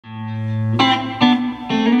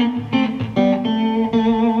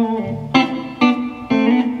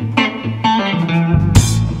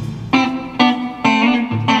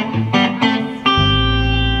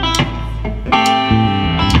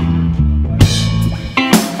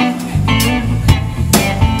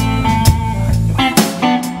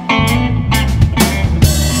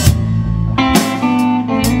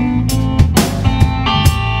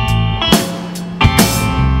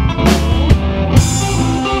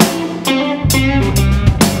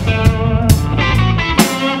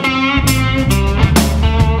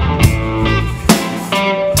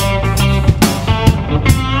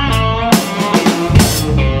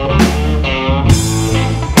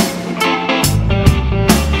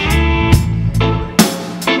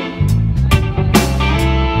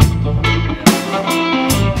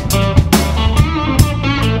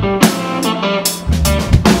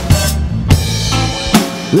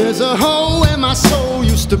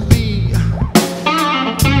be.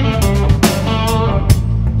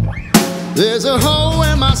 There's a hole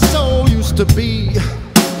where my soul used to be.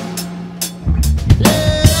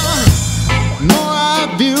 Yeah, more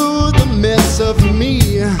I view the mess of me.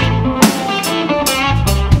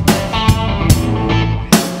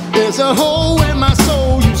 There's a hole where my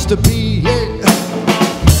soul used to be. Yeah.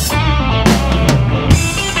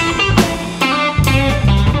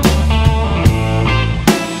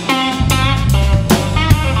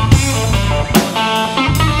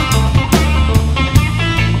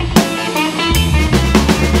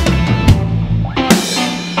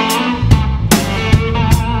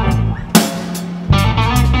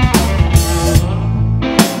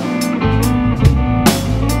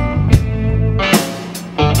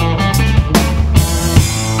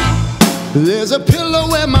 There's a pillow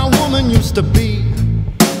where my woman used to be.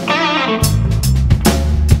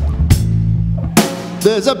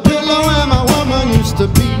 There's a pillow where my woman used to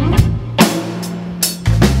be.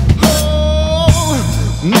 Oh,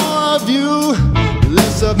 more of you,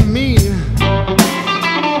 less of me.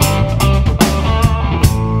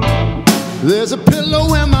 There's a pillow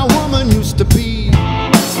where my woman used to be.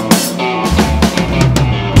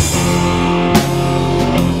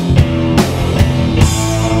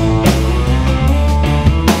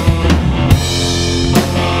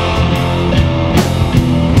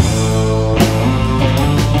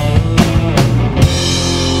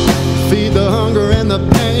 The hunger and the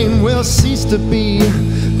pain will cease to be.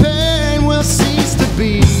 Pain will cease to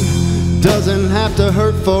be. Doesn't have to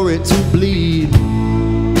hurt for it to bleed.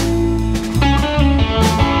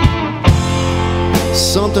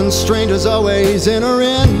 Something strange is always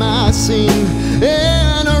entering my scene.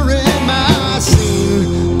 Entering my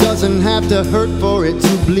scene. Doesn't have to hurt for it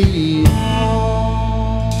to bleed.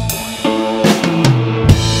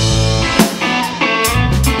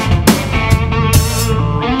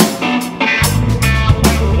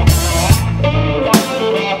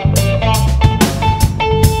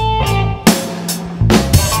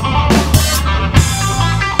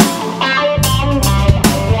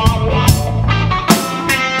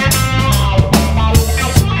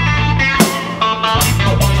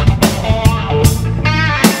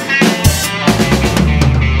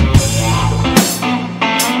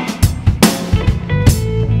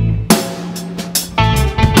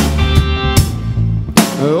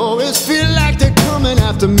 I always feel like they're coming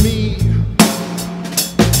after me.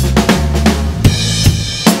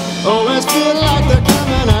 Always feel like they're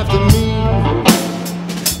coming after me.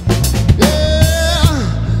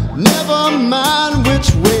 Yeah, never mind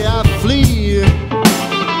which way I flee.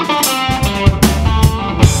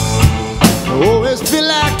 Always feel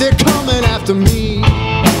like they're coming after me.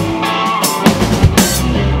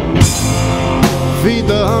 Feed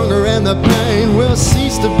the hunger and the pain will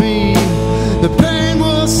cease to be. The pain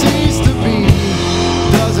will cease to be.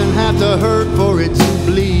 Doesn't have to hurt for it to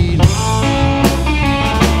bleed.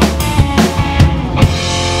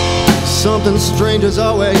 Something strange is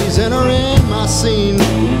always entering my scene.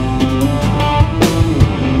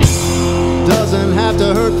 Doesn't have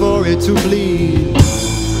to hurt for it to bleed.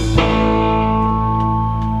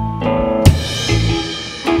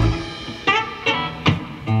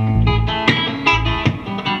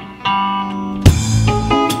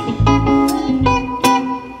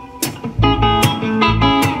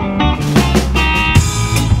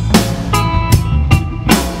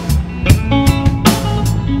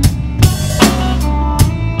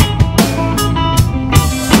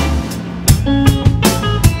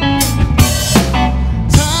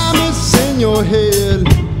 Your head.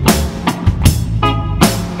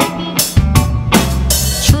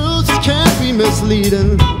 Truths can't be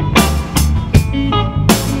misleading.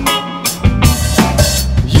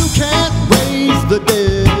 You can't raise the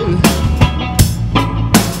dead.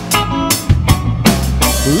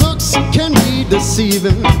 Looks can be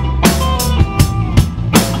deceiving.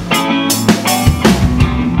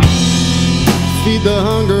 Feed the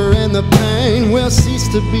hunger and the pain will cease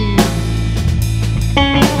to be.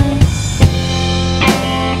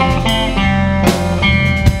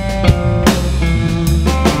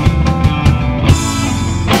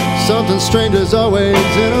 Something strange is always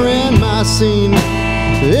entering my scene.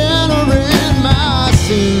 Entering my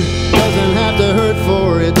scene. Doesn't have to hurt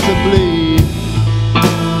for it to bleed.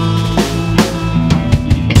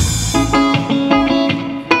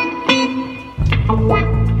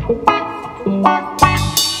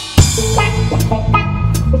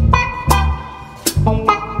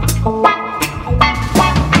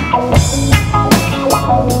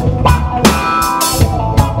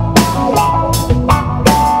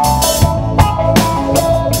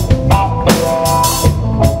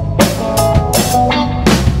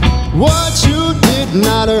 what you did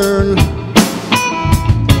not earn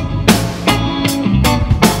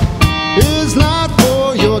is not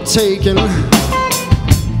for your taking.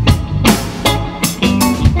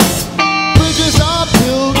 Bridges are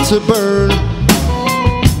built to burn.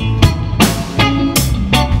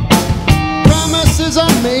 Promises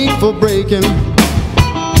are made for breaking.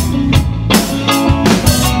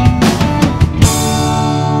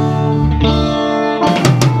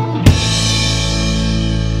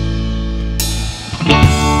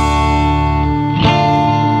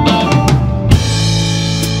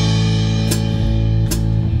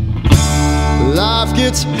 Life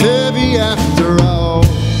gets heavy after all.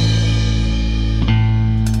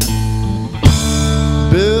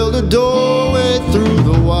 Build a doorway through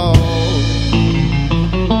the wall.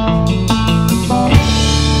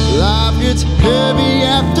 Life gets heavy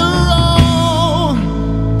after all.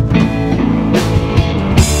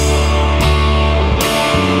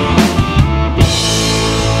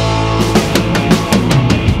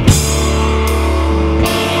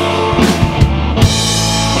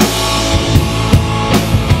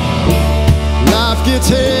 Life gets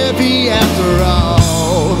heavy after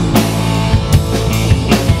all.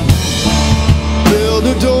 Build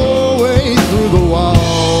a doorway through the wall.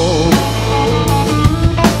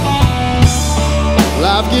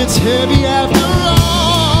 Life gets heavy after all.